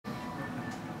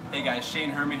Hey guys,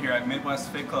 Shane Herman here at Midwest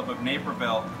Fit Club of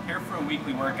Naperville, here for a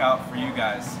weekly workout for you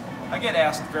guys. I get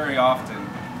asked very often,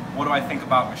 what do I think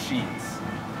about machines?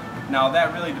 Now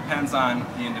that really depends on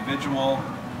the individual,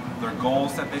 their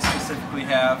goals that they specifically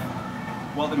have,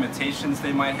 what limitations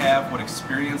they might have, what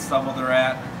experience level they're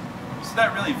at. So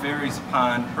that really varies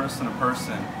upon person to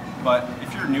person. But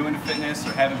if you're new into fitness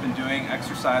or haven't been doing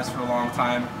exercise for a long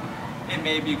time, it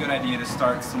may be a good idea to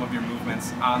start some of your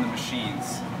movements on the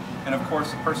machines. And of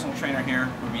course, a personal trainer here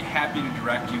would be happy to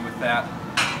direct you with that.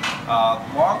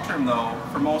 Long term though,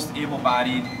 for most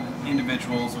able-bodied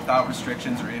individuals without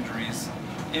restrictions or injuries,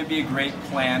 it would be a great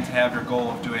plan to have your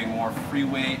goal of doing more free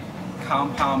weight,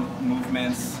 compound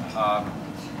movements,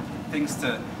 things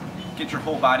to get your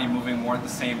whole body moving more at the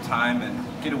same time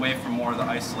and get away from more of the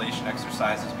isolation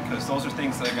exercises, because those are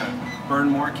things that are going to burn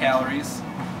more calories,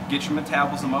 get your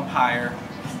metabolism up higher,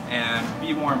 and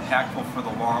be more impactful for the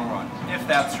long run, if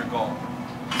that's your goal.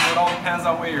 So it all depends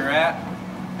on where you're at.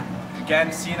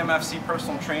 Again, see an MFC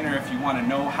personal trainer if you want to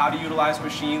know how to utilize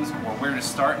machines or where to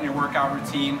start in your workout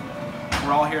routine.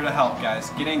 We're all here to help, guys.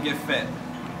 Get in, get fit.